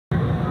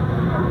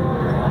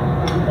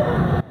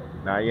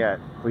Not yet.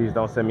 Please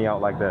don't send me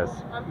out like this.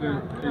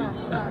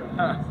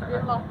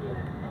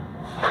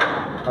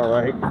 All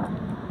right.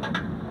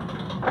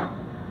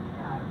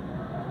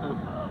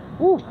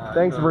 Woo.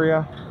 Thanks,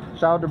 Bria.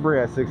 Shout out to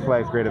Bria at Six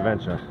Flags Great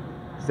Adventure.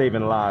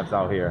 Saving lives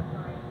out here.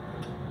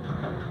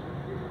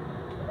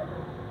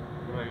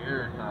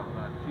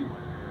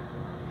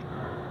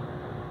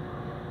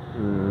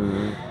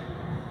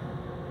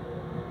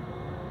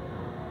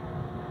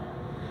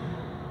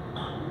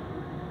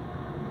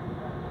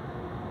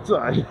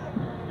 Sorry.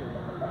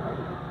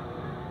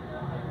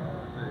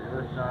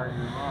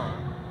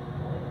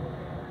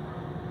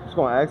 Just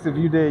gonna ask if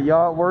you did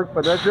yard work,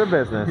 but that's your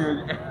business. You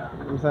know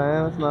what I'm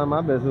saying? It's not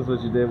my business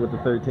what you did with the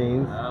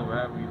 13s.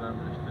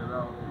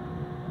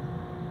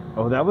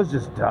 Oh, that was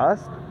just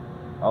dust?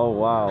 Oh,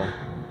 wow.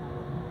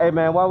 Hey,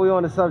 man, while we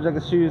on the subject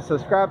of shoes,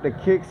 subscribe to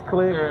Kicks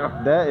Click.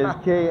 Yeah. That is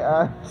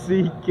K-I-C-K-X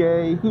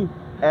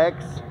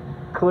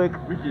Click.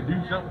 We can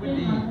do something with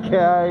these.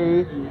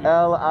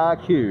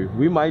 K-I-L-I-Q.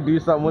 We might do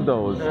something with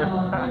those.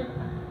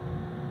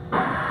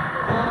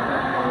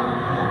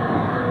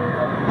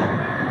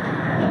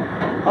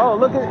 Oh,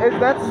 look at, is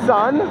that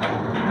sun?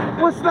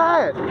 What's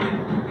that? Oh,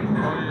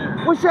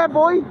 yeah. What's that,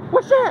 boy?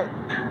 What's that?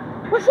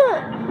 What's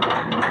that?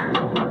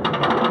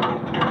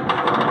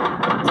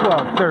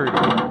 12:30.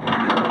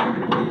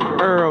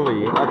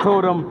 Early. I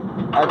told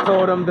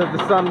him that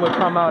the sun would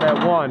come out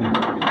at 1.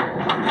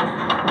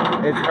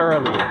 It's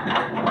early.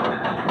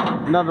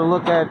 Another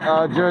look at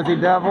Jersey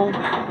Devil.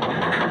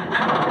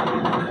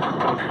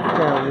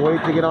 Can't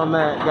wait to get on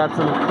that. Got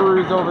some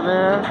crews over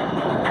there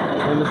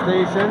in the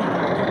station.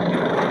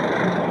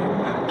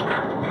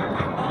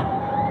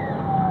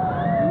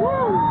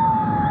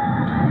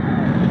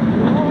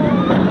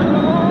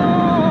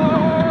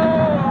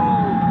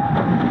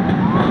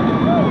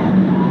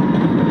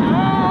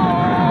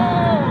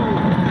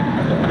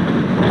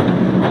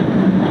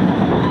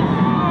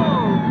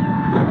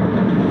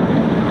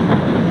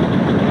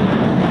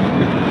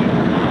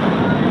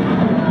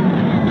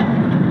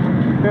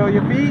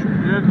 Your feet?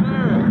 Yes, sir.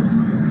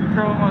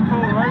 Curling my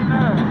toes right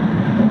now.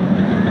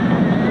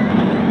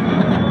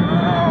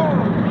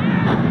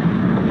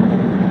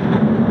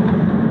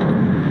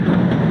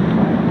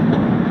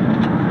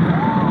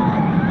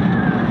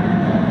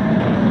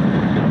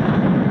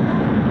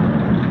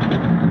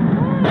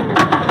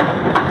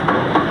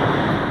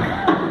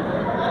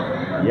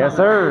 Yes,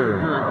 sir.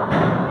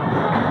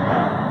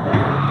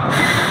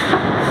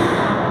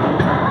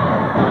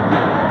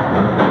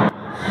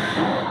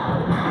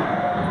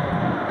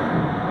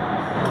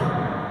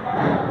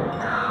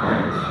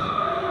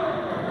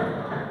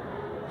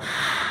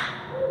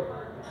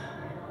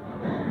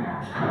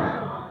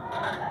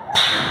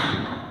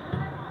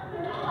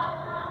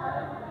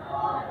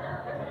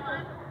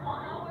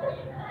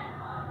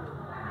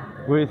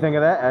 What do you think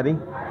of that, Eddie?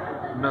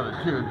 Another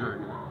tear jerk.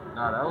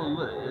 Nah, that was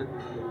lit.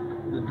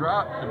 The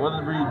drop, it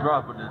wasn't really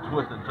drop, but the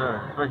twist and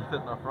turn, especially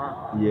sitting up front.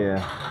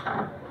 Yeah.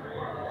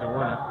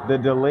 The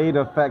delayed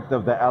effect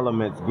of the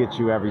elements gets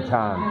you every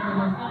time.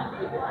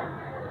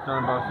 It's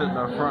something about sitting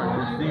up front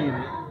and just seeing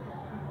it.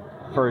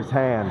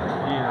 Firsthand.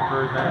 Seeing it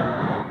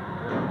firsthand.